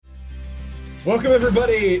Welcome,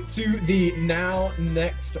 everybody, to the Now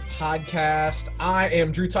Next podcast. I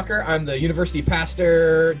am Drew Tucker. I'm the University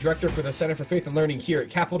Pastor, Director for the Center for Faith and Learning here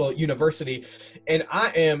at Capital University, and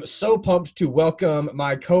I am so pumped to welcome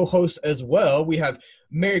my co-hosts as well. We have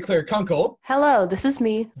Mary Claire Kunkel. Hello, this is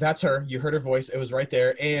me. That's her. You heard her voice. It was right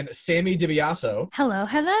there. And Sammy DiBiaso. Hello,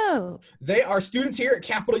 hello. They are students here at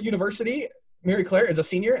Capital University. Mary Claire is a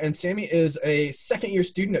senior, and Sammy is a second-year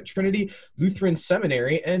student at Trinity Lutheran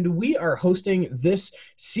Seminary, and we are hosting this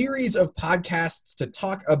series of podcasts to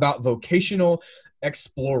talk about vocational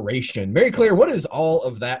exploration. Mary Claire, what is all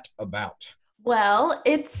of that about? Well,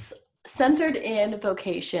 it's centered in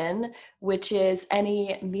vocation, which is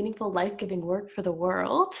any meaningful, life-giving work for the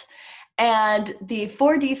world. And the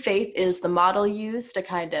 4D faith is the model used to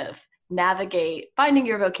kind of navigate finding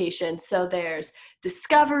your vocation. So there's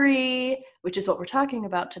discovery, which is what we're talking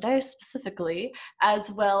about today specifically,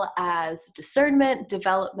 as well as discernment,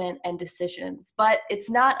 development, and decisions. But it's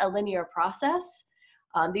not a linear process.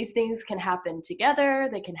 These things can happen together,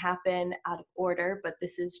 they can happen out of order, but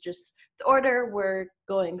this is just the order we're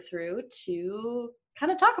going through to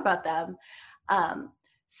kind of talk about them.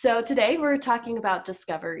 So today we're talking about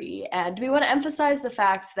discovery, and we want to emphasize the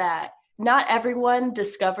fact that not everyone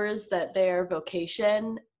discovers that their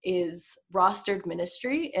vocation is rostered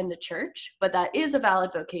ministry in the church, but that is a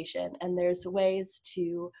valid vocation, and there's ways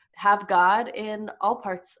to have God in all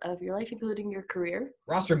parts of your life, including your career.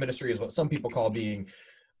 Roster ministry is what some people call being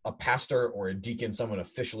a pastor or a deacon, someone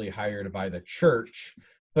officially hired by the church,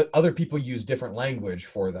 but other people use different language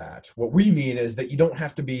for that. What we mean is that you don't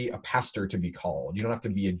have to be a pastor to be called. You don't have to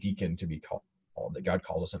be a deacon to be called. That God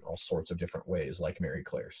calls us in all sorts of different ways, like Mary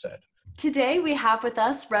Claire said. Today we have with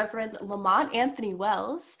us Reverend Lamont Anthony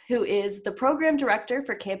Wells, who is the Program Director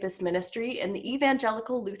for Campus Ministry in the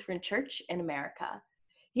Evangelical Lutheran Church in America.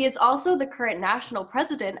 He is also the current National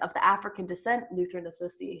President of the African Descent Lutheran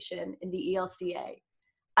Association in the ELCA.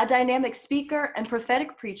 A dynamic speaker and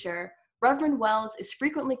prophetic preacher, Reverend Wells is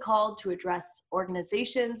frequently called to address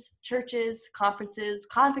organizations, churches, conferences,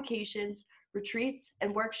 convocations, retreats,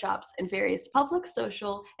 and workshops in various public,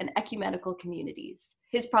 social, and ecumenical communities.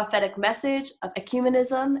 His prophetic message of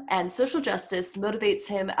ecumenism and social justice motivates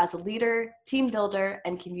him as a leader, team builder,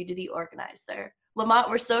 and community organizer. Lamont,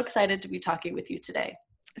 we're so excited to be talking with you today.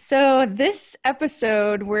 So this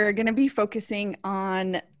episode, we're going to be focusing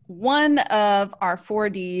on one of our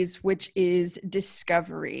 4Ds, which is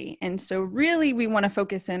discovery. And so really we want to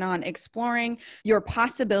focus in on exploring your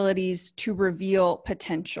possibilities to reveal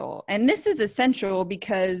potential. And this is essential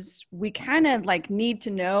because we kind of need to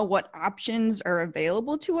know what options are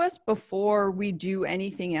available to us before we do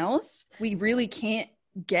anything else. We really can't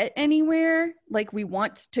get anywhere like we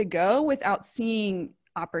want to go without seeing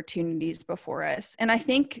opportunities before us. And I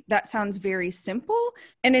think that sounds very simple.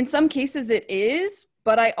 And in some cases it is.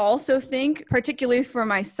 But I also think, particularly for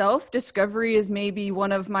myself, discovery is maybe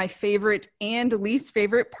one of my favorite and least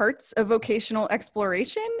favorite parts of vocational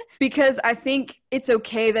exploration, because I think it's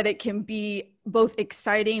okay that it can be both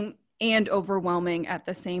exciting and overwhelming at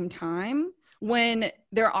the same time. When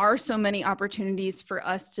there are so many opportunities for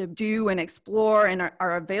us to do and explore and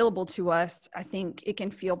are available to us, I think it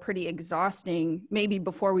can feel pretty exhausting, maybe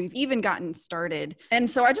before we've even gotten started. And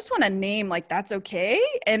so I just want to name that's okay.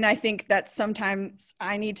 And I think that sometimes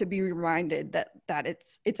I need to be reminded that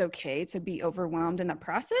it's okay to be overwhelmed in the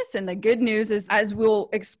process. And the good news is, as we'll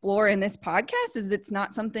explore in this podcast, is it's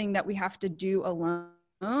not something that we have to do alone.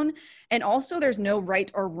 And also there's no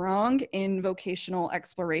right or wrong in vocational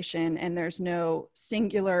exploration, and there's no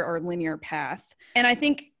singular or linear path. And I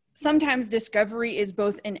think sometimes discovery is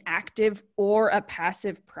both an active or a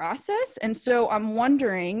passive process. And so I'm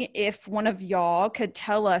wondering if one of y'all could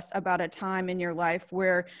tell us about a time in your life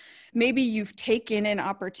where maybe you've taken an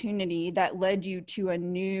opportunity that led you to a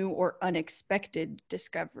new or unexpected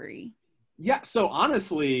discovery. Yeah, so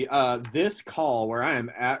honestly, this call where I am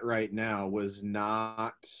at right now was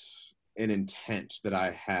not an intent that I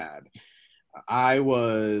had. I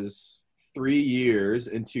was 3 years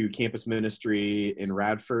into campus ministry in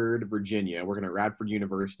Radford, Virginia, working at Radford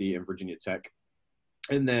University and Virginia Tech.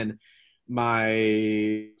 And then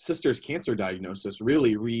my sister's cancer diagnosis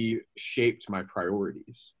really reshaped my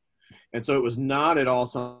priorities. And so it was not at all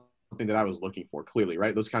something that I was looking for, clearly,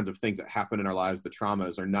 right? Those kinds of things that happen in our lives, the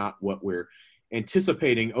traumas, are not what we're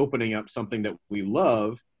anticipating opening up something that we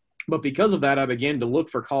love. But because of that, I began to look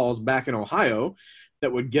for calls back in Ohio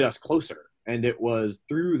that would get us closer. And it was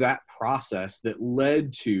through that process that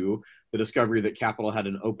led to the discovery that Capital had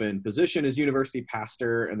an open position as university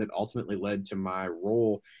pastor, and that ultimately led to my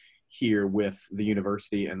role here with the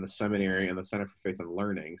university and the seminary and the Center for Faith and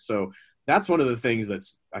Learning. So That's one of the things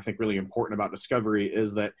that's, I think, really important about discovery,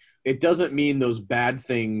 is that it doesn't mean those bad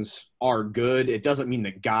things are good. It doesn't mean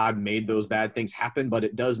that God made those bad things happen, but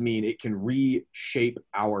it does mean it can reshape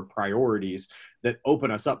our priorities that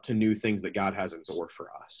open us up to new things that God has in store for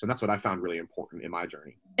us. And that's what I found really important in my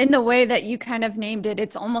journey. In the way that you kind of named it,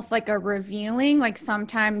 it's almost like a revealing. Like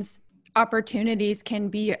sometimes opportunities can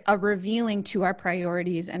be a revealing to our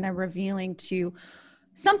priorities and a revealing to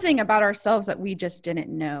something about ourselves that we just didn't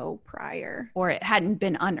know prior, or it hadn't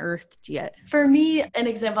been unearthed yet. For me, an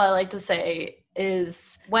example I like to say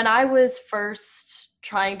is when I was first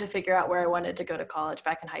trying to figure out where I wanted to go to college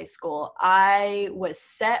back in high school, I was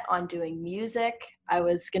set on doing music. I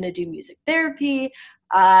was going to do music therapy.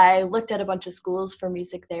 I looked at a bunch of schools for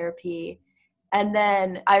music therapy. And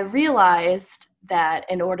then I realized that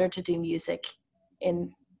in order to do music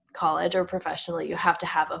in college or professionally, you have to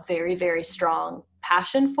have a very, very strong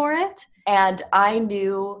passion for it. And I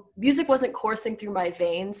knew music wasn't coursing through my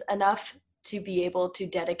veins enough to be able to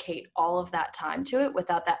dedicate all of that time to it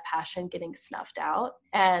without that passion getting snuffed out.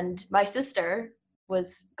 And my sister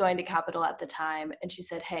was going to Capital at the time, and she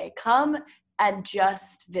said, hey, come and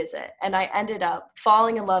just visit. And I ended up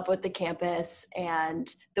falling in love with the campus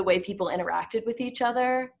and the way people interacted with each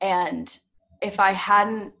other. And if I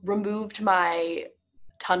hadn't removed my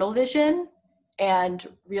tunnel vision and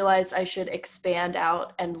realized I should expand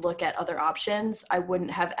out and look at other options, I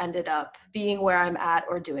wouldn't have ended up being where I'm at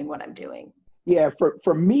or doing what I'm doing. Yeah,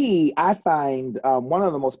 for me, I find one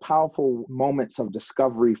of the most powerful moments of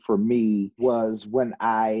discovery for me was when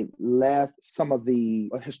I left some of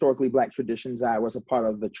the historically Black traditions. I was a part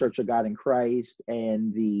of the Church of God in Christ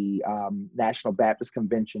and the National Baptist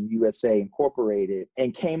Convention, USA Incorporated,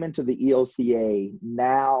 and came into the ELCA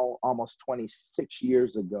now almost 26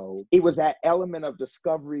 years ago. It was that element of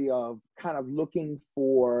discovery of kind of looking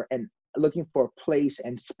for a place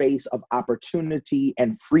and space of opportunity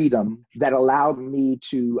and freedom that allowed me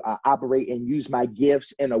to operate and use my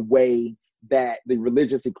gifts in a way that the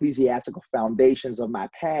religious ecclesiastical foundations of my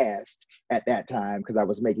past at that time, because I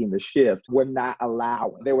was making the shift, were not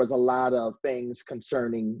allowing. There was a lot of things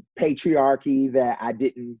concerning patriarchy that I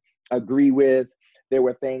didn't agree with. There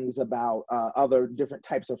were things about other different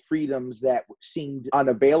types of freedoms that seemed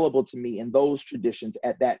unavailable to me in those traditions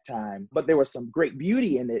at that time. But there was some great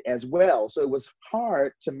beauty in it as well. So it was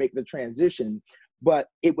hard to make the transition, but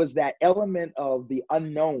it was that element of the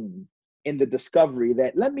unknown in the discovery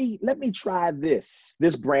that let me try this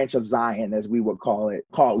branch of Zion, as we would call it,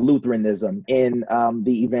 called Lutheranism in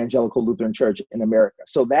the Evangelical Lutheran Church in America.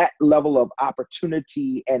 So that level of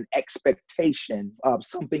opportunity and expectation of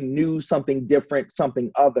something new, something different,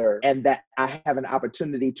 something other, and that I have an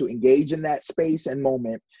opportunity to engage in that space and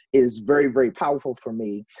moment is very, very powerful for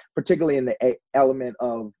me, particularly in the element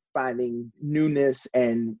of finding newness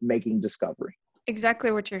and making discovery.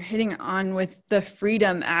 Exactly what you're hitting on with the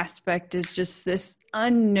freedom aspect is just this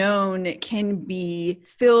unknown can be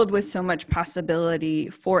filled with so much possibility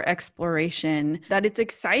for exploration that it's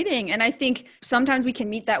exciting. And I think sometimes we can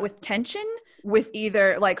meet that with tension with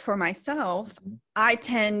either, like for myself, I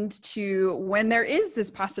tend to, when there is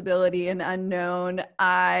this possibility and unknown,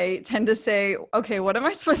 I tend to say, okay, what am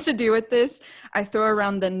I supposed to do with this? I throw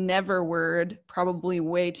around the never word probably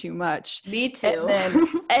way too much. Me too.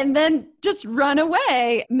 And then just run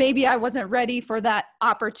away. Maybe I wasn't ready for that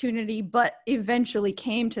opportunity, but eventually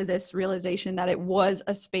came to this realization that it was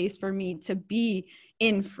a space for me to be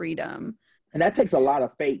in freedom. And that takes a lot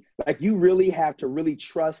of faith. Like, you really have to really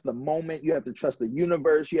trust the moment. You have to trust the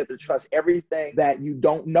universe. You have to trust everything that you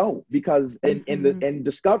don't know, because in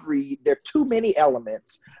discovery, there are too many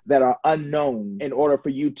elements that are unknown in order for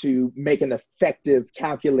you to make an effective,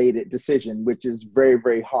 calculated decision, which is very,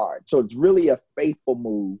 very hard. So it's really a faithful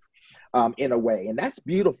move in a way. And that's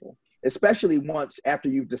beautiful, especially once after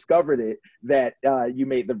you've discovered it, that you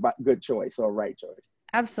made the good choice or right choice.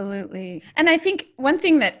 Absolutely. And I think one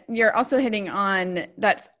thing that you're also hitting on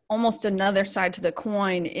that's almost another side to the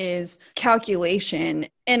coin is calculation.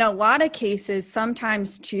 In a lot of cases,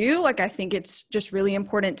 sometimes too, like I think it's just really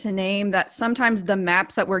important to name that sometimes the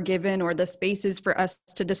maps that we're given or the spaces for us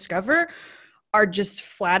to discover are just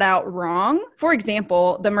flat out wrong. For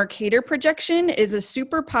example, the Mercator projection is a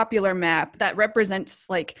super popular map that represents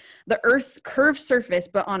like the Earth's curved surface,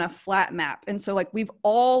 but on a flat map. And so like we've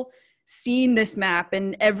all seen this map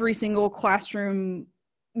in every single classroom,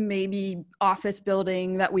 maybe office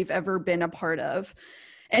building that we've ever been a part of.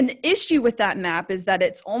 And the issue with that map is that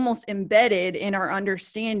it's almost embedded in our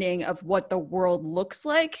understanding of what the world looks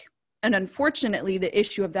like. And unfortunately, the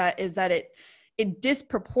issue of that is that it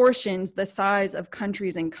disproportions the size of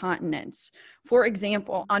countries and continents. For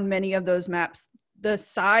example, on many of those maps, the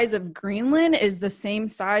size of Greenland is the same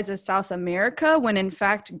size as South America, when in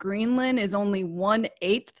fact Greenland is only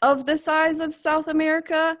 1/8 of the size of South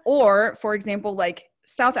America. Or, for example, like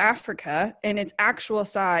South Africa and its actual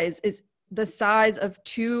size is the size of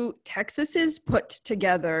 2 Texases put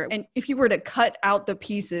together. And if you were to cut out the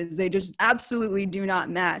pieces, they just absolutely do not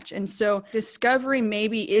match. And so discovery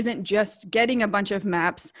maybe isn't just getting a bunch of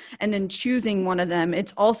maps and then choosing one of them.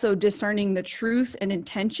 It's also discerning the truth and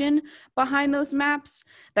intention behind those maps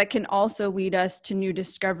that can also lead us to new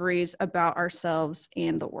discoveries about ourselves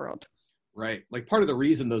and the world. Right. Like part of the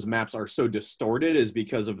reason those maps are so distorted is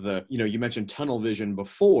because of the, you mentioned tunnel vision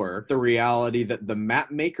before, the reality that the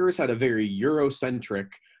map makers had a very Eurocentric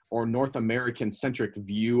or North American centric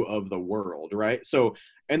view of the world, right? So,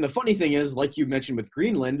 and the funny thing is, like you mentioned with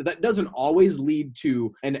Greenland, that doesn't always lead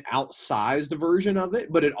to an outsized version of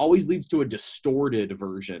it, but it always leads to a distorted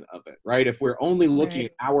version of it, right? If we're only looking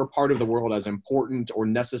at our part of the world as important or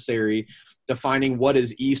necessary, defining what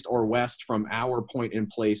is east or west from our point in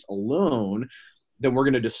place alone, then we're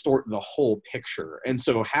going to distort the whole picture. And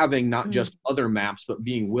so having not just other maps, but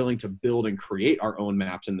being willing to build and create our own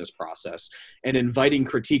maps in this process, and inviting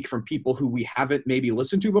critique from people who we haven't maybe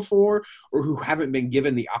listened to before, or who haven't been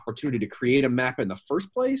given the opportunity to create a map in the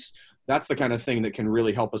first place, that's the kind of thing that can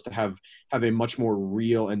really help us to have a much more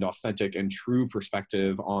real and authentic and true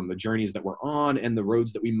perspective on the journeys that we're on and the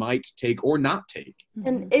roads that we might take or not take.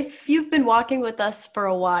 And if you've been walking with us for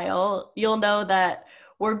a while, you'll know that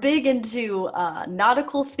we're big into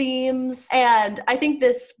nautical themes, and I think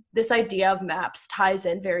this idea of maps ties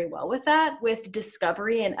in very well with that. With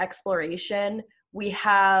discovery and exploration, we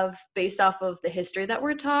have, based off of the history that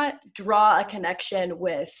we're taught, draw a connection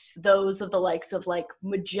with those of the likes of like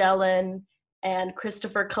Magellan and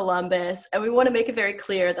Christopher Columbus, and we want to make it very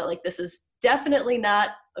clear that like this is definitely not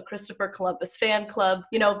a Christopher Columbus fan club,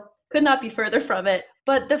 could not be further from it.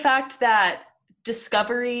 But the fact that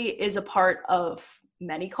discovery is a part of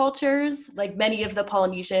many cultures, like many of the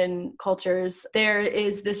Polynesian cultures, there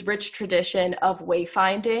is this rich tradition of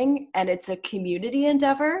wayfinding, and it's a community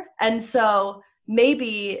endeavor. And so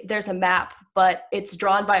maybe there's a map, but it's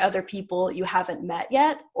drawn by other people you haven't met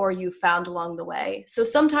yet or you found along the way. So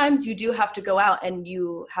sometimes you do have to go out and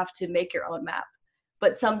you have to make your own map,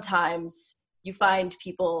 but sometimes you find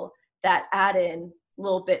people that add in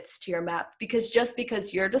little bits to your map, because just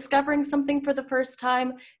because you're discovering something for the first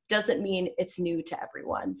time doesn't mean it's new to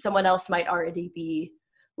everyone. Someone else might already be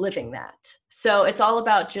living that. So it's all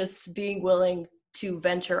about just being willing to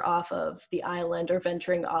venture off of the island or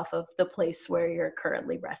venturing off of the place where you're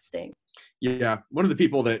currently resting. Yeah, one of the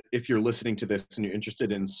people that, if you're listening to this and you're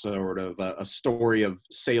interested in sort of a story of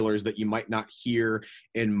sailors that you might not hear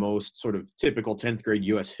in most sort of typical 10th grade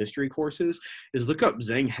U.S. history courses, is look up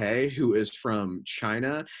Zheng He, who is from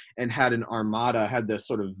China and had an armada, had this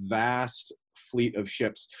sort of vast fleet of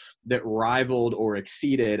ships that rivaled or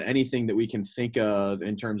exceeded anything that we can think of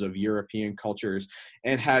in terms of European cultures,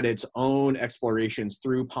 and had its own explorations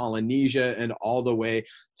through Polynesia and all the way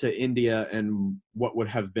to India and what would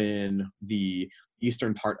have been the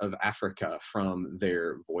eastern part of Africa from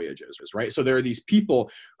their voyages, right? So there are these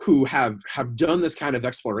people who have done this kind of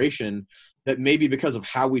exploration that maybe because of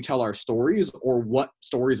how we tell our stories or what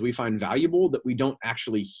stories we find valuable, that we don't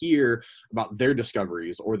actually hear about their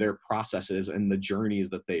discoveries or their processes and the journeys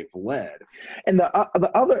that they've led. And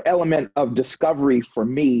the other element of discovery for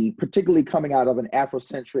me, particularly coming out of an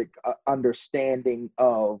Afrocentric understanding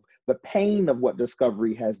of the pain of what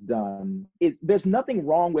discovery has done, is there's nothing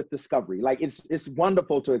wrong with discovery. Like it's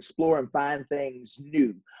wonderful to explore and find things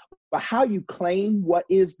new. But how you claim what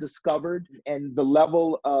is discovered and the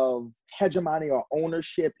level of hegemony or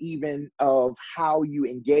ownership even of how you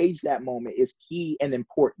engage that moment is key and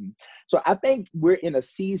important. So I think we're in a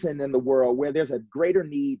season in the world where there's a greater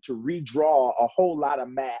need to redraw a whole lot of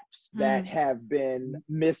maps that have been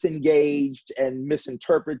misengaged and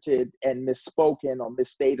misinterpreted and misspoken or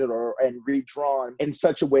misstated and redrawn in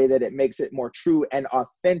such a way that it makes it more true and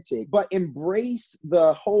authentic, but embrace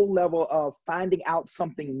the whole level of finding out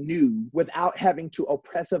something new without having to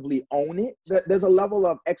oppressively own it. There's a level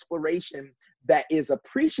of exploration that is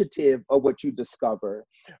appreciative of what you discover,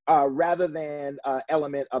 rather than an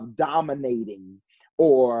element of dominating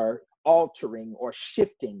or altering or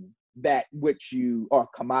shifting that which you are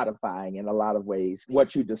commodifying in a lot of ways,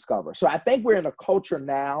 what you discover. So I think we're in a culture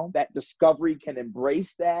now that discovery can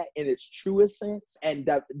embrace that in its truest sense and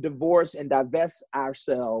divorce and divest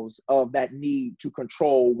ourselves of that need to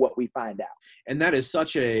control what we find out. And that is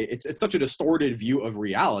such a distorted view of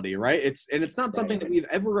reality, right? It's not something that we've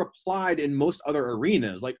ever applied in most other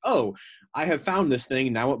arenas. Like, oh, I have found this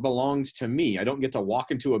thing, now it belongs to me. I don't get to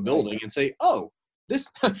walk into a building and say, oh, this,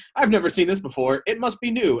 I've never seen this before. It must be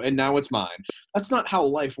new, and now it's mine. That's not how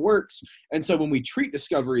life works. And so when we treat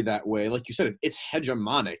discovery that way, like you said, it's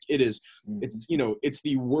hegemonic. It's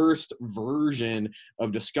the worst version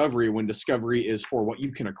of discovery when discovery is for what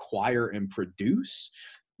you can acquire and produce.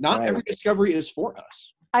 Not every discovery is for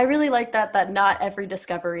us. I really like that not every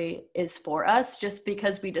discovery is for us. Just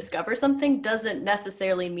because we discover something doesn't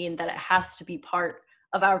necessarily mean that it has to be part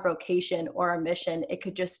of our vocation or our mission. It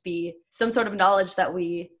could just be some sort of knowledge that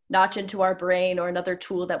we notch into our brain or another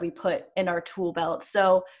tool that we put in our tool belt.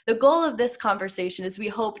 So the goal of this conversation is we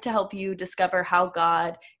hope to help you discover how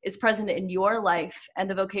God is present in your life and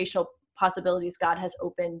the vocational possibilities God has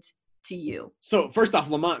opened to you. So first off,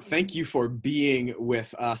 Lamont, thank you for being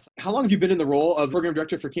with us. How long have you been in the role of Program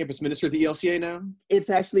Director for Campus Ministry at the ELCA now? It's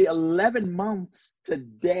actually 11 months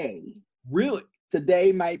today. Really?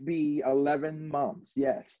 Today might be 11 months,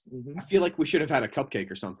 yes. Mm-hmm. I feel like we should have had a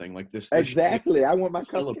cupcake or something like this. Exactly, I want my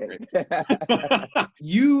cupcake.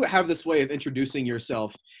 You have this way of introducing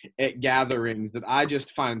yourself at gatherings that I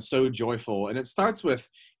just find so joyful, and it starts with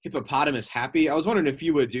hippopotamus happy. I was wondering if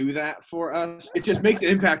you would do that for us. It just makes an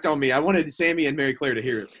impact on me. I wanted Sammy and Mary Claire to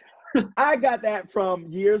hear it. I got that from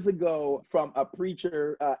years ago from a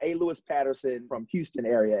preacher, A. Lewis Patterson from Houston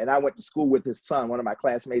area. And I went to school with his son, one of my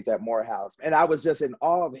classmates at Morehouse. And I was just in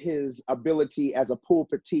awe of his ability as a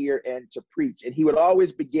pulpiteer and to preach. And he would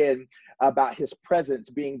always begin about his presence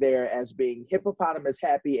being there as being hippopotamus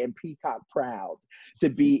happy and peacock proud to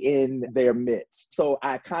be in their midst. So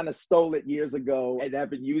I kind of stole it years ago, and I've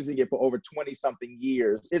been using it for over 20 something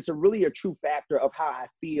years. It's really a true factor of how I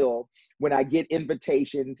feel when I get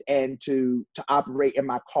invitations and to operate in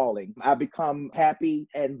my calling. I become happy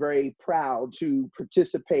and very proud to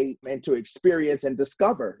participate and to experience and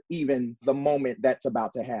discover even the moment that's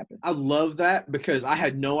about to happen. I love that, because I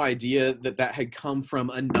had no idea that had come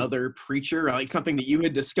from another preacher, like something that you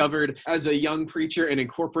had discovered as a young preacher and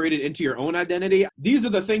incorporated into your own identity. These are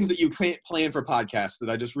the things that you can't plan for podcasts that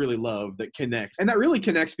I just really love that connect. And that really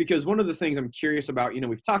connects because one of the things I'm curious about,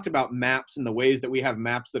 we've talked about maps and the ways that we have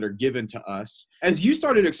maps that are given to us. As you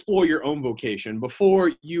started to explore your own vocation,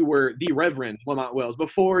 before you were the Reverend Lamont Wells,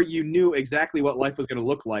 before you knew exactly what life was going to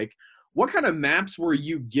look like, what kind of maps were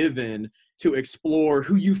you given to explore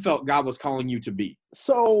who you felt God was calling you to be?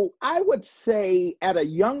 So I would say at a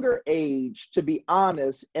younger age, to be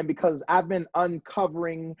honest, and because I've been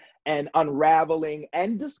uncovering and unraveling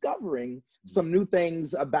and discovering some new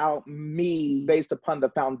things about me based upon the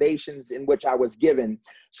foundations in which I was given.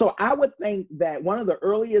 So I would think that one of the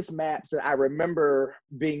earliest maps that I remember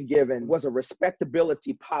being given was a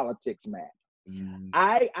respectability politics map.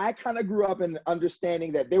 I kind of grew up in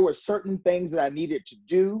understanding that there were certain things that I needed to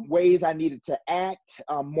do, ways I needed to act,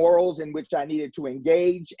 morals in which I needed to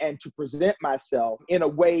engage and to present myself in a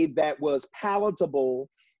way that was palatable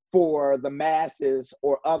for the masses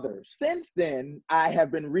or others. Since then, I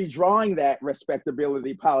have been redrawing that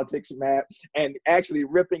respectability politics map and actually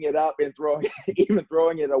ripping it up and even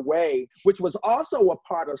throwing it away, which was also a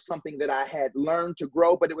part of something that I had learned to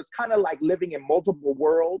grow, but it was kind of like living in multiple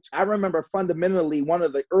worlds. I remember fundamentally one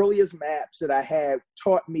of the earliest maps that I had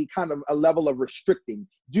taught me kind of a level of restricting.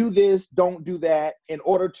 Do this, don't do that, in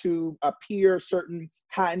order to appear certain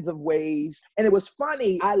kinds of ways. And it was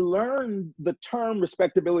funny, I learned the term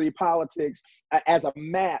respectability politics as a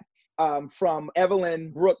map from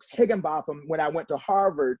Evelyn Brooks Higginbotham when I went to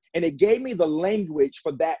Harvard, and it gave me the language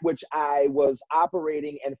for that which I was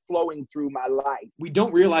operating and flowing through my life. We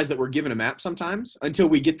don't realize that we're given a map sometimes until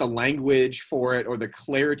we get the language for it or the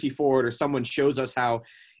clarity for it, or someone shows us how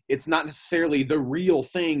it's not necessarily the real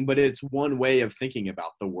thing, but it's one way of thinking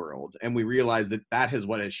about the world. And we realize that is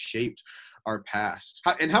what has shaped our past.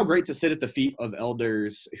 And how great to sit at the feet of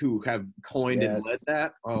elders who have coined and led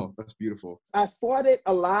that. Oh, that's beautiful. I fought it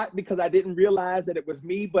a lot because I didn't realize that it was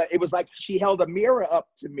me, but it was like she held a mirror up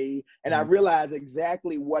to me and I realized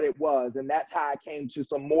exactly what it was. And that's how I came to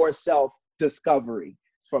some more self-discovery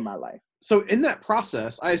for my life. So in that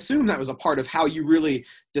process, I assume that was a part of how you really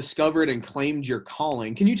discovered and claimed your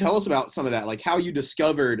calling. Can you tell us about some of that, like how you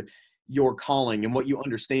discovered your calling and what you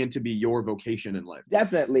understand to be your vocation in life?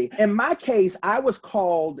 Definitely. In my case, I was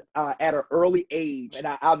called at an early age, and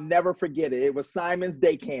I'll never forget it. It was Simon's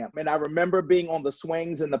Day Camp. And I remember being on the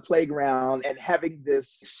swings in the playground and having this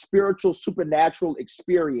spiritual, supernatural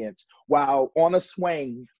experience while on a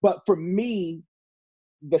swing. But for me,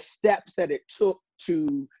 the steps that it took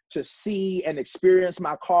to to see and experience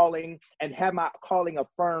my calling and have my calling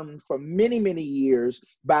affirmed for many, many years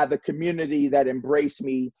by the community that embraced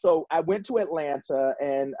me. So I went to Atlanta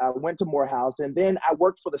and I went to Morehouse, and then I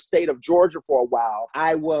worked for the state of Georgia for a while.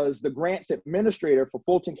 I was the grants administrator for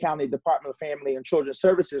Fulton County Department of Family and Children's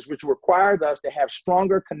Services, which required us to have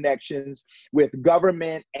stronger connections with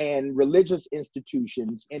government and religious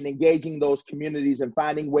institutions in engaging those communities and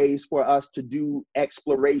finding ways for us to do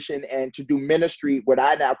exploration and to do ministry, what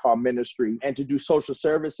I now call ministry, and to do social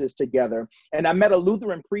services together. And I met a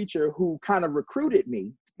Lutheran preacher who kind of recruited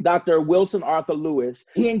me, Dr. Wilson Arthur Lewis.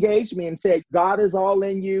 He engaged me and said, God is all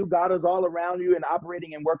in you, God is all around you and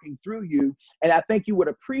operating and working through you. And I think you would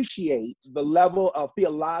appreciate the level of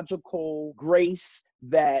theological grace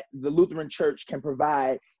that the Lutheran Church can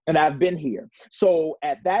provide. And I've been here. So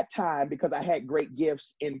at that time, because I had great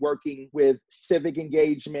gifts in working with civic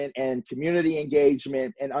engagement and community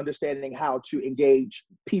engagement and understanding how to engage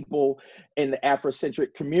people in the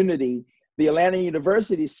Afrocentric community, the Atlanta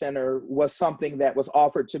University Center was something that was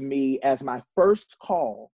offered to me as my first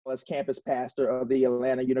call as campus pastor of the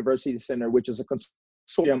Atlanta University Center, which is a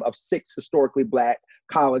consortium of 6 historically Black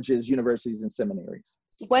colleges, universities, and seminaries.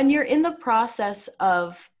 When you're in the process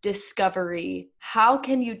of discovery, how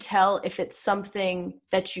can you tell if it's something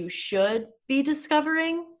that you should be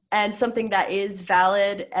discovering and something that is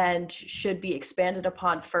valid and should be expanded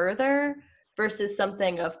upon further versus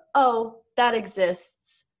something of, oh, that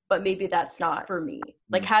exists, but maybe that's not for me?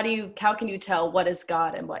 Like, how can you tell what is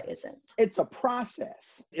God and what isn't? It's a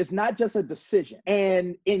process. It's not just a decision.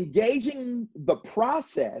 And engaging the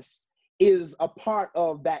process is a part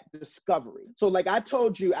of that discovery. So like I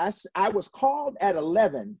told you, I was called at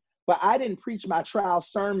 11, but I didn't preach my trial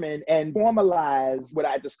sermon and formalize what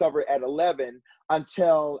I discovered at 11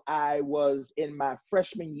 until I was in my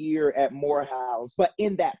freshman year at Morehouse. But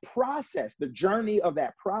in that process, the journey of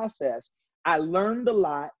that process, I learned a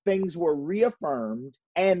lot. Things were reaffirmed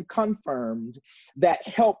and confirmed that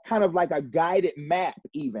helped, kind of like a guided map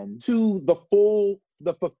even to the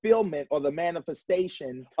fulfillment or the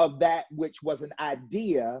manifestation of that which was an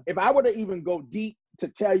idea. If I were to even go deep to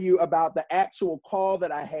tell you about the actual call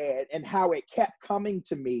that I had and how it kept coming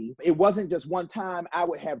to me, it wasn't just one time. I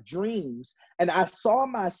would have dreams and I saw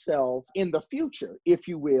myself in the future, if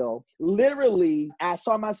you will. Literally, I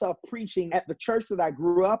saw myself preaching at the church that I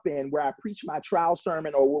grew up in, where I preached my trial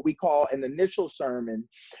sermon, or what we call an initial sermon.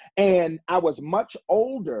 And I was much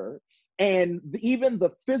older, and even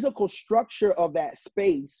the physical structure of that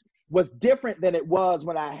space was different than it was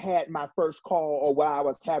when I had my first call or while I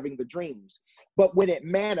was having the dreams. But when it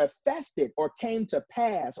manifested or came to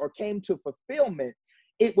pass or came to fulfillment,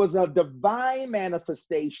 it was a divine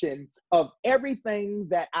manifestation of everything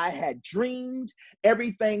that I had dreamed,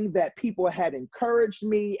 everything that people had encouraged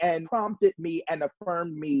me and prompted me and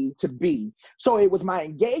affirmed me to be. So it was my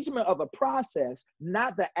engagement of a process,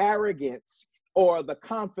 not the arrogance or the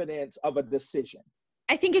confidence of a decision.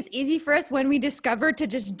 I think it's easy for us when we discover to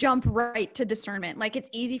just jump right to discernment. Like, it's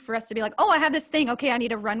easy for us to be like, oh, I have this thing. Okay, I need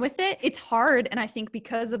to run with it. It's hard. And I think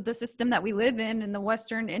because of the system that we live in the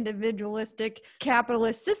Western individualistic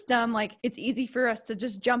capitalist system, like, it's easy for us to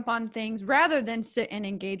just jump on things rather than sit and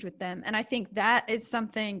engage with them. And I think that is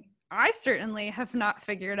something I certainly have not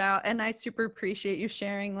figured out. And I super appreciate you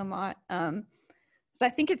sharing, Lamont. So I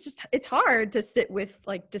think it's hard to sit with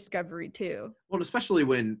like discovery too. Well, especially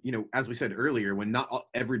when, as we said earlier, when not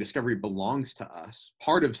every discovery belongs to us.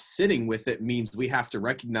 Part of sitting with it means we have to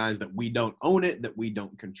recognize that we don't own it, that we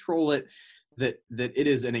don't control it, that it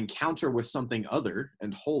is an encounter with something other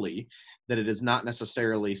and holy, that it is not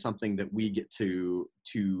necessarily something that we get to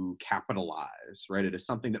capitalize, right? It is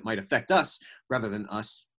something that might affect us rather than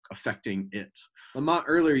us affecting it. Lamont,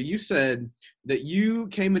 earlier you said that you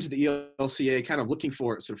came into the ELCA kind of looking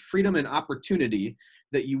for sort of freedom and opportunity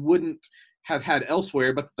that you wouldn't have had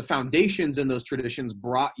elsewhere, but the foundations in those traditions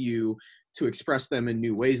brought you to express them in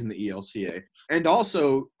new ways in the ELCA. And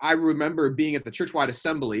also, I remember being at the Churchwide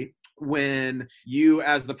Assembly when you,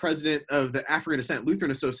 as the president of the African Descent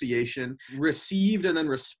Lutheran Association, received and then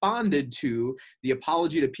responded to the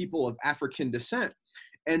Apology to People of African Descent.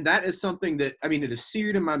 And that is something that, it is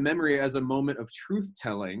seared in my memory as a moment of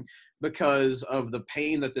truth-telling because of the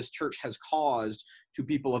pain that this church has caused to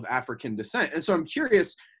people of African descent. And so I'm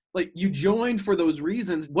curious, like, you joined for those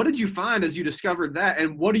reasons. What did you find as you discovered that?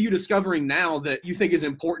 And what are you discovering now that you think is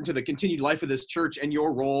important to the continued life of this church and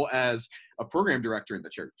your role as a program director in the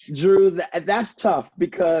church? Drew, that's tough,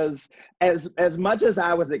 because as much as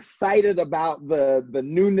I was excited about the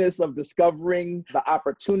newness of discovering the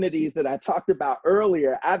opportunities that I talked about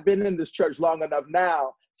earlier, I've been in this church long enough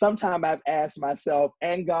now. Sometimes I've asked myself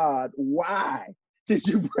and God, why did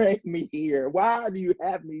you bring me here? Why do you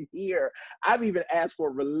have me here? I've even asked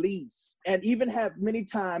for release, and even have many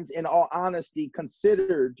times, in all honesty,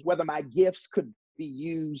 considered whether my gifts could be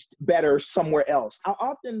used better somewhere else. I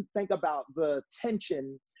often think about the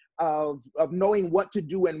tension of knowing what to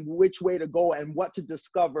do and which way to go and what to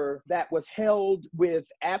discover that was held with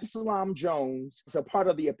Absalom Jones, as a part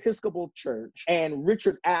of the Episcopal Church, and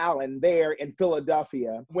Richard Allen there in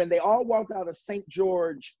Philadelphia, when they all walked out of St.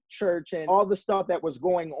 George Church and all the stuff that was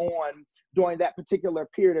going on during that particular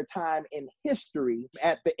period of time in history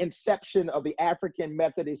at the inception of the African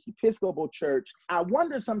Methodist Episcopal Church. I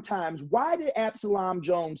wonder sometimes, why did Absalom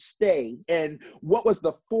Jones stay, and what was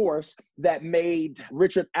the force that made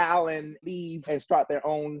Richard Allen leave and start their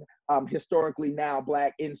own historically now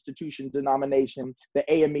Black institution denomination, the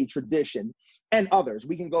AME tradition, and others?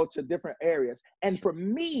 We can go to different areas. And for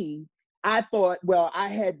me, I thought, well, I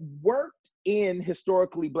had worked in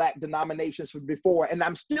historically Black denominations before, and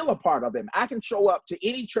I'm still a part of them. I can show up to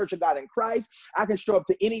any Church of God in Christ. I can show up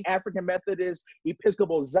to any African Methodist,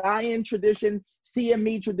 Episcopal Zion tradition,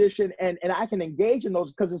 CME tradition, and I can engage in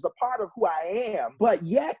those because it's a part of who I am. But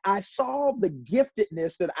yet I saw the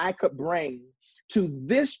giftedness that I could bring to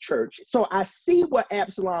this church. So I see what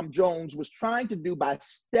Absalom Jones was trying to do by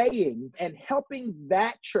staying and helping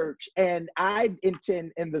that church. And I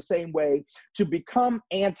intend in the same way to become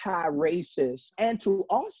anti-racist and to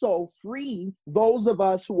also free those of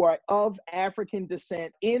us who are of African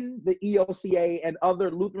descent in the ELCA and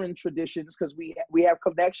other Lutheran traditions, because we have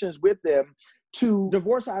connections with them, to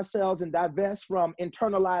divorce ourselves and divest from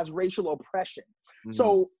internalized racial oppression. Mm-hmm.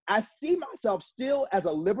 So I see myself still as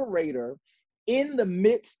a liberator in the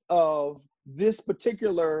midst of this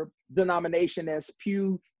particular denomination, as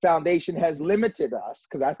Pew Foundation has limited us,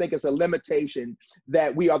 because I think it's a limitation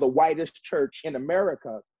that we are the whitest church in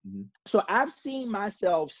America. Mm-hmm. So I've seen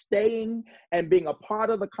myself staying and being a part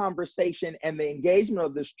of the conversation and the engagement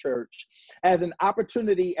of this church as an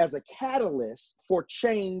opportunity, as a catalyst for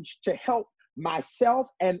change, to help myself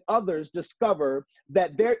and others discover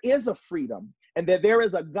that there is a freedom and that there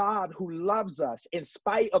is a God who loves us in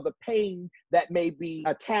spite of the pain that may be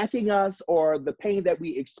attacking us or the pain that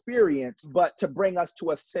we experience, but to bring us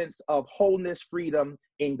to a sense of wholeness, freedom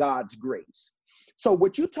in God's grace. So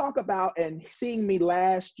what you talk about and seeing me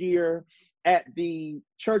last year at the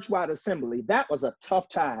churchwide assembly, that was a tough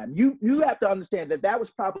time. You have to understand that that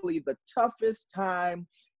was probably the toughest time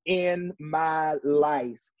in my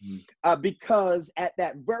life, because at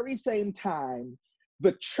that very same time,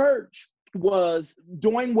 the church was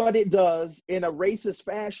doing what it does in a racist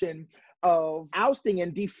fashion of ousting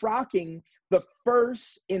and defrocking the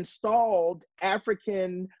first installed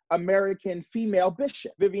African-American female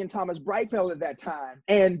bishop, Vivian Thomas Brightfield, at that time.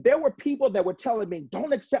 And there were people that were telling me,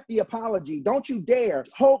 don't accept the apology. Don't you dare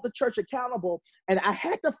hold the church accountable. And I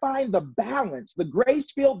had to find the balance, the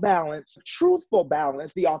grace-filled balance, truthful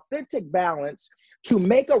balance, the authentic balance to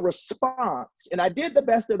make a response. And I did the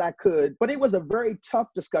best that I could, but it was a very tough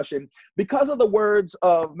discussion because of the words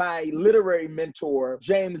of my literary mentor,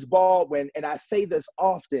 James Baldwin. And I say this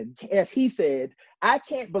often, as he said, I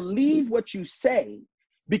can't believe what you say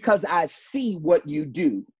because I see what you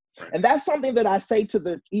do. And that's something that I say to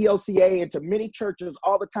the ELCA and to many churches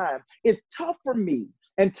all the time. It's tough for me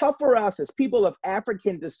and tough for us as people of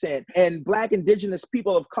African descent and Black, Indigenous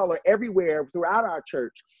people of color everywhere throughout our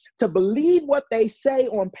church to believe what they say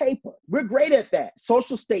on paper. We're great at that,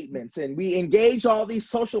 social statements, and we engage all these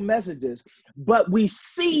social messages, but we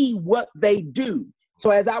see what they do. So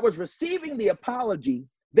as I was receiving the apology,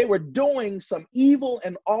 they were doing some evil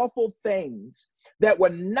and awful things that were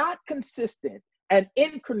not consistent and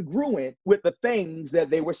incongruent with the things that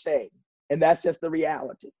they were saying. And that's just the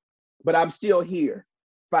reality. But I'm still here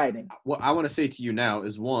fighting. What I want to say to you now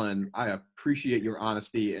is, one, I appreciate your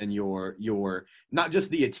honesty and your not just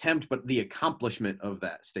the attempt, but the accomplishment of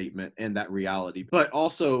that statement and that reality, but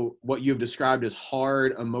also what you've described as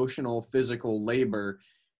hard, emotional, physical labor.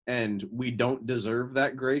 And we don't deserve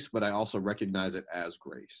that grace, but I also recognize it as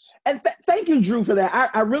grace. And thank you, Drew, for that.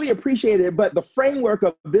 I really appreciate it. But the framework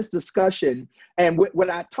of this discussion and what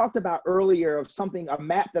I talked about earlier of a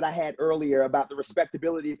map that I had earlier about the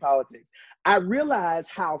respectability of politics, I realized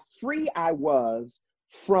how free I was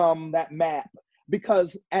from that map.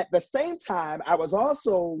 Because at the same time, I was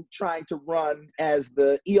also trying to run as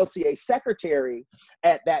the ELCA secretary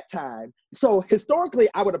at that time. So historically,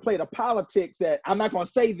 I would have played a politics that I'm not going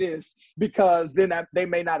to say this because then they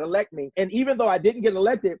may not elect me. And even though I didn't get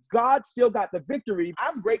elected, God still got the victory.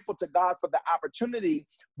 I'm grateful to God for the opportunity,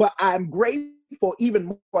 but I'm grateful for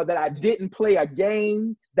even more that I didn't play a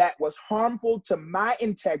game that was harmful to my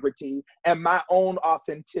integrity and my own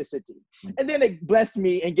authenticity. And then it blessed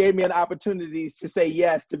me and gave me an opportunity to say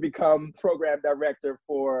yes to become program director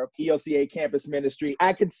for ELCA campus ministry.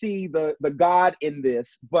 I could see the God in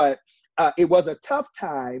this, but it was a tough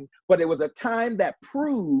time, but it was a time that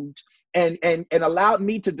proved and allowed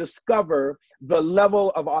me to discover the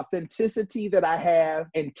level of authenticity that I have,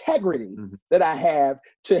 integrity that I have,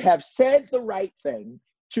 to have said the right thing,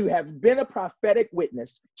 to have been a prophetic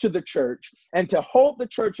witness to the church, and to hold the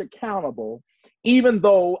church accountable, even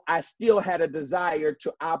though I still had a desire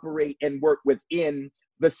to operate and work within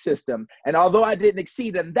the system. And although I didn't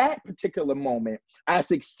exceed in that particular moment, I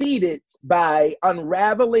succeeded by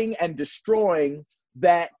unraveling and destroying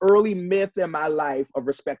that early myth in my life of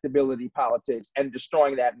respectability politics and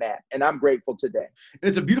destroying that map. And I'm grateful today. And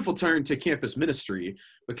it's a beautiful turn to campus ministry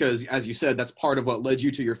because, as you said, that's part of what led you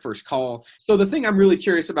to your first call. So the thing I'm really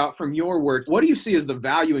curious about from your work, what do you see as the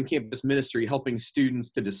value in campus ministry helping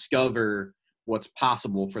students to discover what's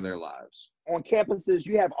possible for their lives? On campuses,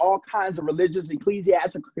 you have all kinds of religious,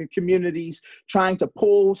 ecclesiastical communities trying to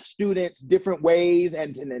pull students different ways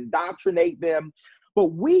and indoctrinate them.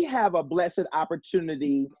 But we have a blessed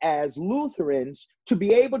opportunity as Lutherans to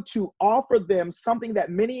be able to offer them something that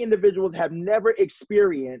many individuals have never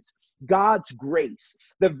experienced: God's grace.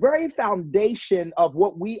 The very foundation of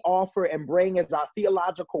what we offer and bring as our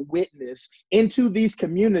theological witness into these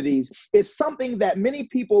communities is something that many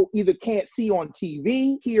people either can't see on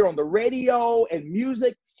TV, hear on the radio and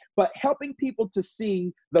music, but helping people to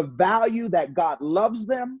see the value that God loves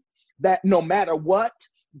them, that no matter what,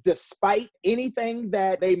 despite anything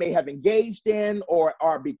that they may have engaged in or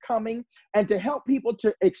are becoming, and to help people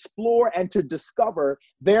to explore and to discover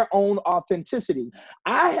their own authenticity.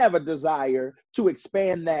 I have a desire to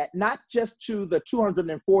expand that, not just to the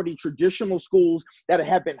 240 traditional schools that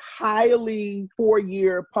have been highly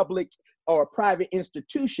four-year public or private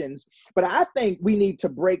institutions, but I think we need to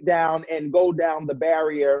break down and go down the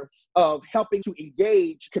barrier of helping to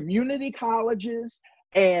engage community colleges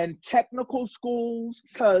and technical schools,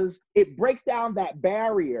 because it breaks down that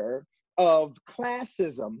barrier of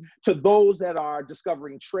classism to those that are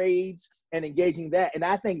discovering trades and engaging that. And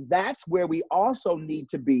I think that's where we also need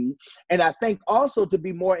to be. And I think also to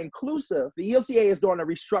be more inclusive, the ELCA is doing a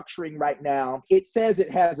restructuring right now. It says it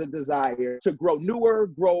has a desire to grow newer,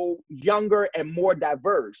 grow younger, and more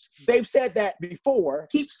diverse. They've said that before.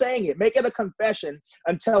 Keep saying it. Make it a confession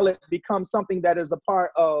until it becomes something that is a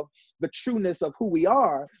part of the trueness of who we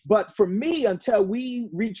are. But for me, until we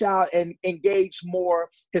reach out and engage more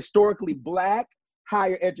historically Black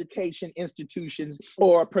higher education institutions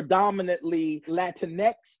or predominantly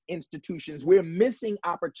Latinx institutions, we're missing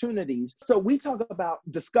opportunities. So we talk about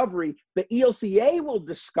discovery. The ELCA will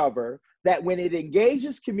discover that when it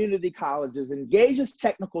engages community colleges, engages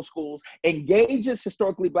technical schools, engages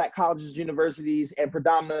historically Black colleges, universities, and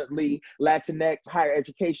predominantly Latinx higher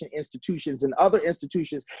education institutions and other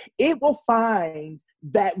institutions, it will find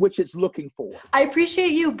that which it's looking for. I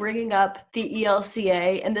appreciate you bringing up the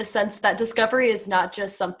ELCA in the sense that discovery is not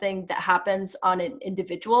just something that happens on an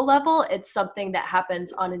individual level, it's something that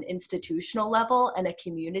happens on an institutional level and a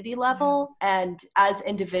community level. And as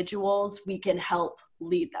individuals, we can help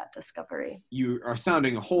lead that discovery. You are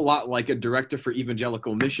sounding a whole lot like a director for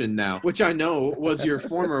Evangelical Mission now, which I know was your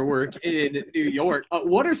former work in New York.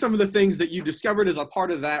 What are some of the things that you discovered as a part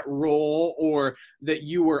of that role, or that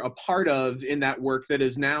you were a part of in that work, that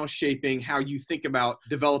is now shaping how you think about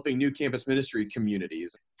developing new campus ministry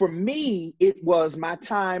communities? For me, it was my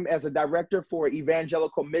time as a director for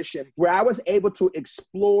Evangelical Mission, where I was able to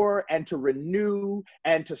explore and to renew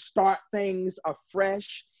and to start things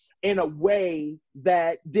afresh in a way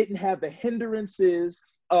that didn't have the hindrances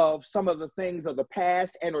of some of the things of the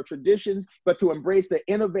past and or traditions, but to embrace the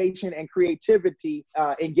innovation and creativity,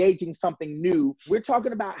 engaging something new. We're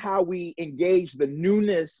talking about how we engage the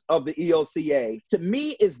newness of the ELCA. To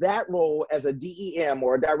me, is that role as a DEM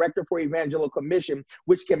or a director for Evangelical Mission,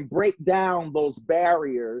 which can break down those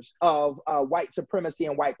barriers of white supremacy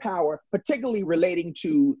and white power, particularly relating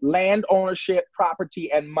to land ownership, property,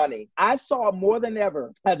 and money. I saw more than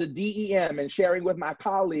ever as a DEM and sharing with my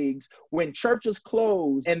colleagues, when churches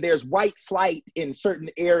close and there's white flight in certain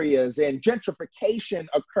areas and gentrification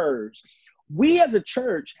occurs, we as a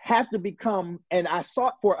church have to become, and I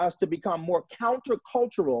sought for us to become, more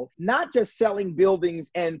countercultural, not just selling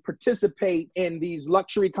buildings and participate in these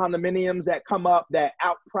luxury condominiums that come up that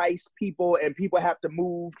outprice people and people have to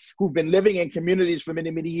move who've been living in communities for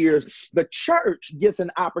many, many years. The church gets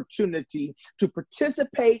an opportunity to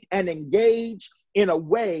participate and engage in a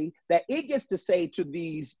way that it gets to say to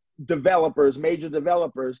these developers, major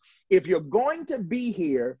developers, if you're going to be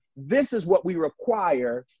here, this is what we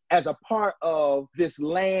require as a part of this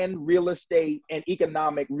land, real estate, and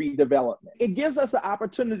economic redevelopment. It gives us the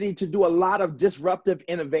opportunity to do a lot of disruptive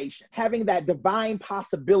innovation, having that divine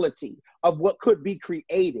possibility of what could be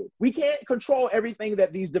created. We can't control everything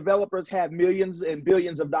that these developers have millions and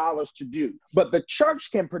billions of dollars to do, but the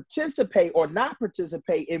church can participate or not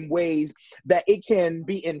participate in ways that it can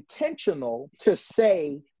be intentional to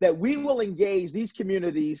say that we will engage these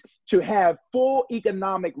communities to have full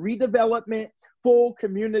economic redevelopment, full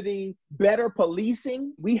community, better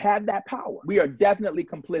policing. We have that power. We are definitely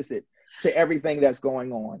complicit to everything that's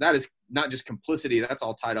going on. That is not just complicity, that's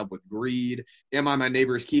all tied up with greed. Am I my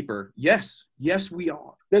neighbor's keeper? Yes, we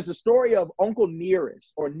are. There's a story of Uncle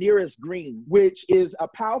Nearest, or Nearest Green, which is a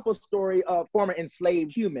powerful story of former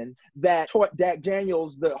enslaved human that taught Jack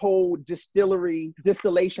Daniels the whole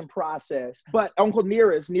distillation process. But Uncle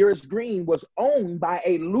Nearest Green, was owned by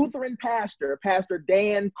a Lutheran pastor, Pastor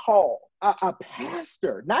Dan Call. A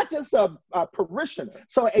pastor, not just a parishioner.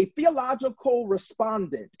 So a theological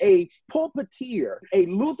respondent, a pulpiteer, a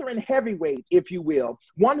Lutheran heavyweight, if you will,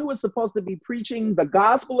 one who is supposed to be preaching the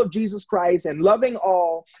gospel of Jesus Christ and loving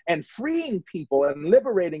all and freeing people and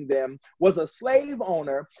liberating them, was a slave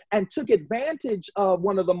owner and took advantage of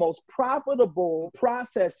one of the most profitable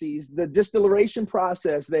processes, the distillation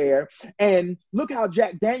process there. And look how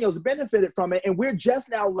Jack Daniels benefited from it. And we're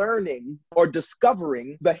just now learning or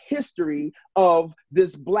discovering the history of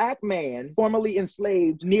this Black man, formerly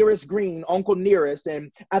enslaved, Nearest Green, Uncle Nearest.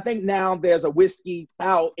 And I think now there's a whiskey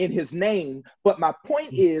out in his name. But my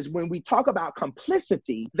point is, when we talk about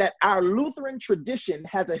complicity, that our Lutheran tradition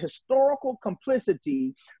has a historical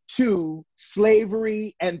complicity to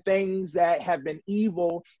slavery and things that have been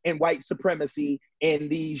evil and white supremacy in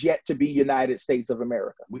these yet to be United States of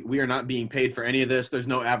America. We are not being paid for any of this. There's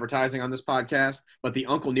no advertising on this podcast, but the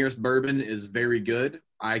Uncle Nearest bourbon is very good.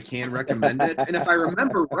 I can recommend it. And if I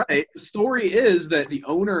remember right, the story is that the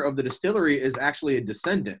owner of the distillery is actually a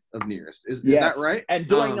descendant of Nearest. Is that right? And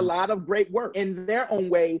doing a lot of great work in their own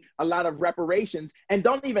way, a lot of reparations, and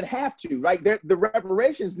don't even have to, right? The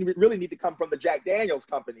reparations really need to come from the Jack Daniels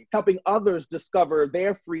Company, helping others discover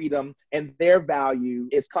their freedom and their value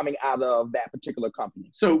is coming out of that particular company.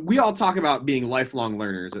 So we all talk about being lifelong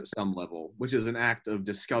learners at some level, which is an act of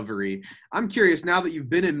discovery. I'm curious, now that you've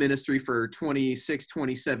been in ministry for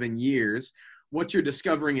 27 years, what you're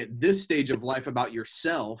discovering at this stage of life about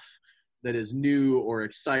yourself that is new or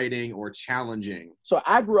exciting or challenging. So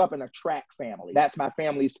I grew up in a track family. That's my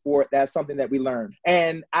family sport. That's something that we learned.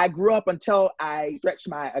 And I grew up until I stretched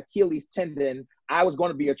my Achilles tendon. I was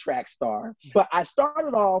going to be a track star, but I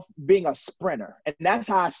started off being a sprinter. And that's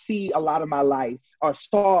how I see a lot of my life, or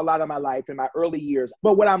saw a lot of my life in my early years.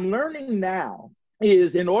 But what I'm learning now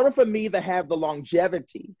is, in order for me to have the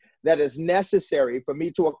longevity that is necessary for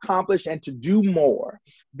me to accomplish and to do more,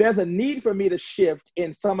 there's a need for me to shift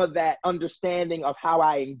in some of that understanding of how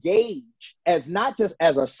I engage, as not just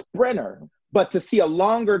as a sprinter, but to see a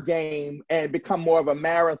longer game and become more of a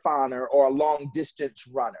marathoner or a long distance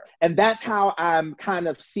runner. And that's how I'm kind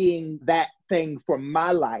of seeing that thing for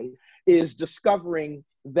my life, is discovering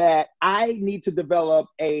that I need to develop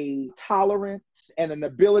a tolerance and an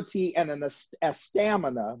ability and a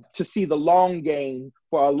stamina to see the long game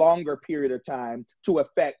for a longer period of time to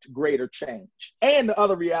affect greater change. And the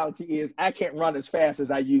other reality is I can't run as fast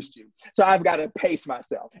as I used to. So I've got to pace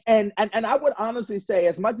myself. And I would honestly say,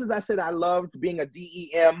 as much as I said I loved being a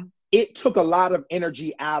DEM, it took a lot of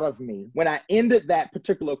energy out of me. When I ended that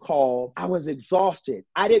particular call, I was exhausted.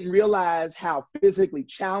 I didn't realize how physically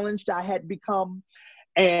challenged I had become.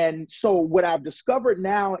 And so what I've discovered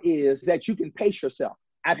now is that you can pace yourself.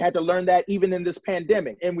 I've had to learn that even in this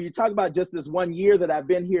pandemic. And when you talk about just this 1 year that I've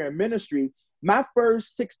been here in ministry, my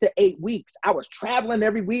first 6 to 8 weeks, I was traveling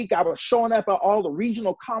every week. I was showing up at all the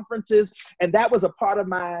regional conferences. And that was a part of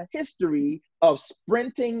my history of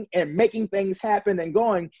sprinting and making things happen and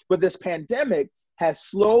going. But this pandemic has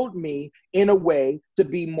slowed me in a way to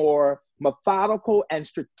be more methodical and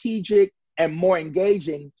strategic and more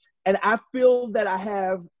engaging. And I feel that I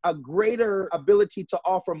have a greater ability to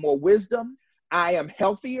offer more wisdom. I am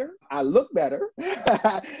healthier, I look better,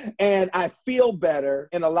 and I feel better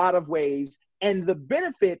in a lot of ways. And the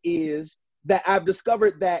benefit is that I've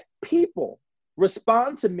discovered that people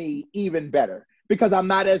respond to me even better because I'm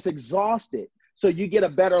not as exhausted. So you get a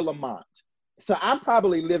better Lamont. So I'm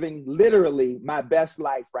probably living literally my best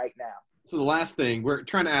life right now. So the last thing, we're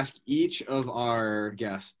trying to ask each of our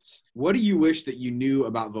guests, what do you wish that you knew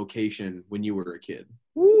about vocation when you were a kid?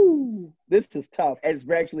 Woo, this is tough. It's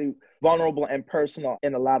actually vulnerable and personal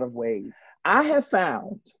in a lot of ways. I have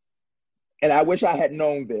found and I wish I had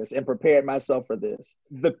known this and prepared myself for this.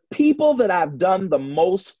 The people that I've done the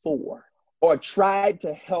most for or tried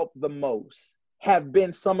to help the most have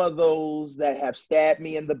been some of those that have stabbed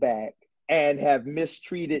me in the back and have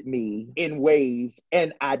mistreated me in ways,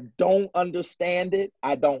 and I don't understand it.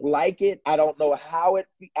 I don't like it. I don't know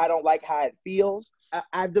I don't like how it feels.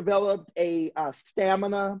 I've developed a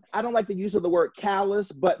stamina. I don't like the use of the word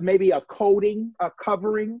callous, but maybe a coating, a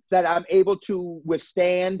covering that I'm able to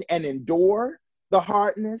withstand and endure the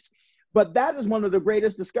hardness. But that is one of the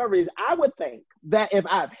greatest discoveries. I would think that if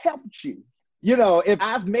I've helped you, if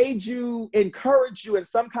I've made you, encouraged you in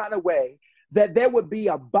some kind of way, that there would be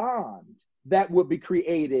a bond that would be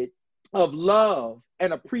created of love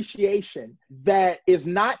and appreciation that is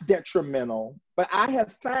not detrimental. But I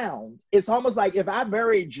have found it's almost like if I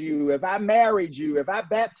buried you, if I married you, if I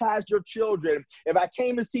baptized your children, if I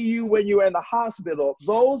came to see you when you were in the hospital,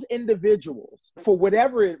 those individuals, for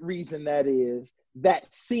whatever reason that is,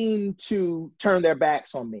 that seem to turn their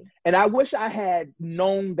backs on me. And I wish I had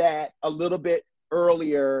known that a little bit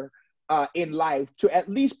earlier in life to at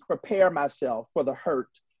least prepare myself for the hurt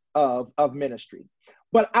of ministry.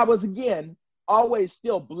 But I was, again, always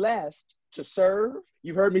still blessed to serve.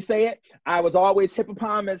 You've heard me say it. I was always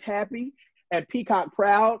hippopotamus happy and peacock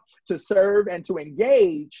proud to serve and to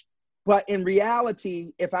engage. But in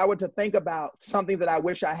reality, if I were to think about something that I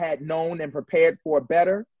wish I had known and prepared for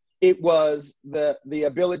better, it was the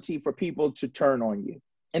ability for people to turn on you.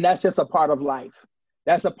 And that's just a part of life.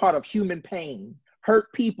 That's a part of human pain.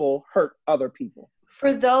 Hurt people hurt other people.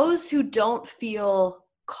 For those who don't feel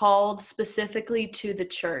called specifically to the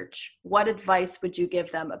church, what advice would you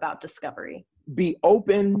give them about discovery? Be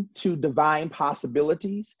open to divine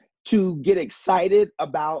possibilities, to get excited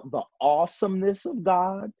about the awesomeness of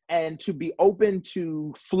God, and to be open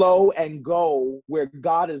to flow and go where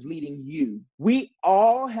God is leading you. We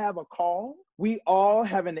all have a call. We all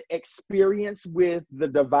have an experience with the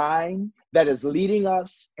divine that is leading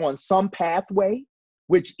us on some pathway,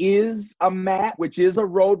 which is a map, which is a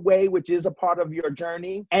roadway, which is a part of your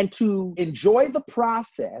journey, and to enjoy the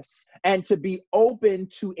process and to be open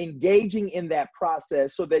to engaging in that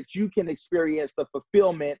process so that you can experience the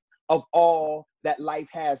fulfillment of all that life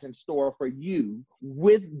has in store for you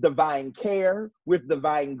with divine care, with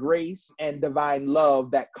divine grace, and divine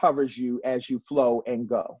love that covers you as you flow and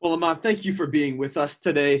go. Well, Lamont, thank you for being with us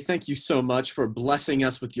today. Thank you so much for blessing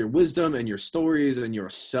us with your wisdom and your stories and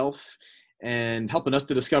yourself, and helping us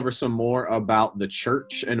to discover some more about the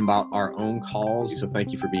church and about our own calls. So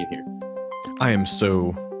thank you for being here. I am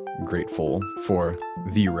so grateful for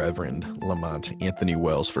the Reverend Lamont Anthony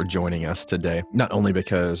Wells for joining us today, not only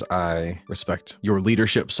because I respect your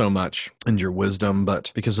leadership so much and your wisdom,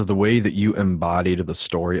 but because of the way that you embodied the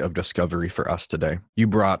story of discovery for us today. You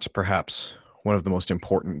brought perhaps one of the most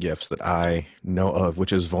important gifts that I know of,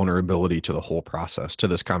 which is vulnerability to the whole process, to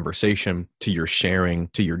this conversation, to your sharing,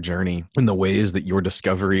 to your journey, and the ways that your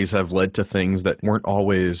discoveries have led to things that weren't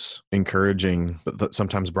always encouraging, but that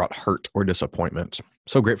sometimes brought hurt or disappointment.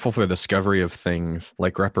 So grateful for the discovery of things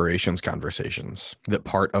like reparations conversations, that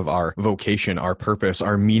part of our vocation, our purpose,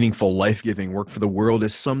 our meaningful, life-giving work for the world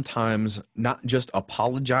is sometimes not just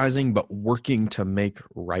apologizing, but working to make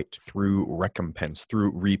right through recompense,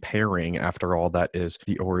 through repairing. After all, that is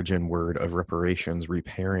the origin word of reparations,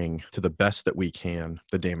 repairing to the best that we can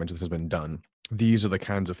the damage that has been done. These are the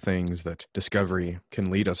kinds of things that discovery can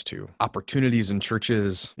lead us to. Opportunities in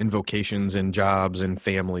churches, in vocations, in jobs, in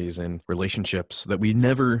families, in relationships that we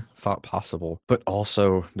never thought possible, but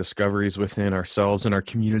also discoveries within ourselves and our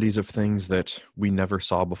communities of things that we never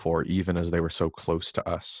saw before, even as they were so close to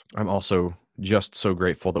us. I'm also just so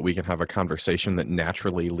grateful that we can have a conversation that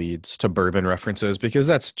naturally leads to bourbon references, because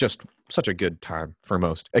that's just such a good time for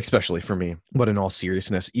most, especially for me. But in all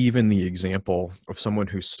seriousness, even the example of someone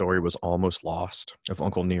whose story was almost lost, of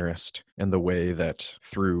Uncle Nearest, and the way that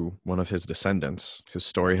through one of his descendants, his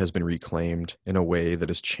story has been reclaimed in a way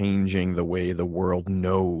that is changing the way the world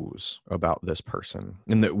knows about this person.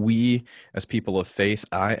 And that we, as people of faith,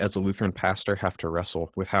 I, as a Lutheran pastor, have to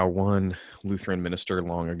wrestle with how one Lutheran minister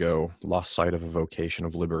long ago lost sight of a vocation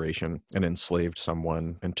of liberation and enslaved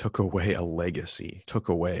someone and took away a legacy, took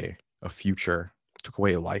away a future, took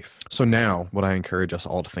away a life. So now what I encourage us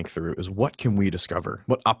all to think through is, what can we discover?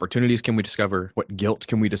 What opportunities can we discover? What guilt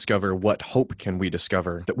can we discover? What hope can we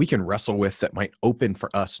discover that we can wrestle with that might open for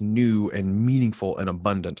us new and meaningful and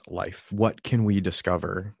abundant life? What can we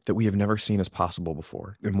discover that we have never seen as possible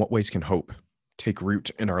before? In what ways can hope take root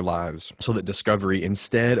in our lives, so that discovery,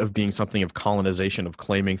 instead of being something of colonization, of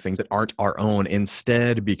claiming things that aren't our own,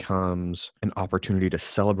 instead becomes an opportunity to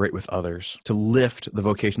celebrate with others, to lift the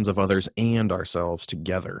vocations of others and ourselves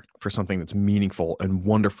together for something that's meaningful and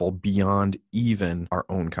wonderful beyond even our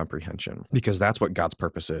own comprehension. Because that's what God's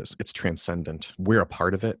purpose is. It's transcendent. We're a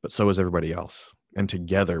part of it, but so is everybody else. And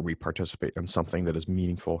together we participate in something that is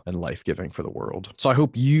meaningful and life-giving for the world. So I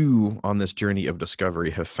hope you, on this journey of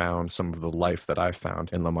discovery, have found some of the life that I found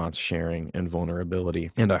in Lamont's sharing and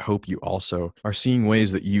vulnerability. And I hope you also are seeing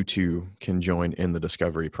ways that you too can join in the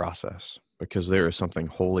discovery process, because there is something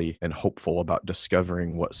holy and hopeful about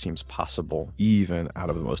discovering what seems possible, even out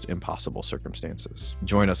of the most impossible circumstances.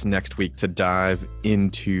 Join us next week to dive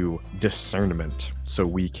into discernment, so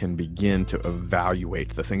we can begin to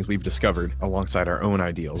evaluate the things we've discovered alongside our own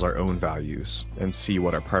ideals, our own values, and see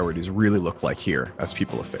what our priorities really look like here as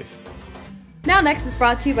people of faith. Now Next is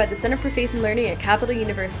brought to you by the Center for Faith and Learning at Capital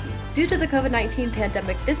University. Due to the COVID-19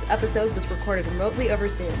 pandemic, this episode was recorded remotely over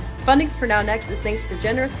Zoom. Funding for Now Next is thanks to the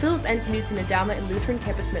generous Philip N. Knudsen Endowment and Lutheran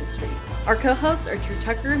Campus Ministry. Our co-hosts are Drew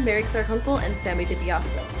Tucker, Mary Claire Hunkel, and Sammy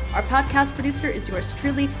DiBiaso. Our podcast producer is yours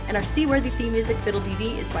truly, and our seaworthy theme music, Fiddle Dee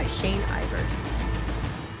Dee, is by Shane Ivers.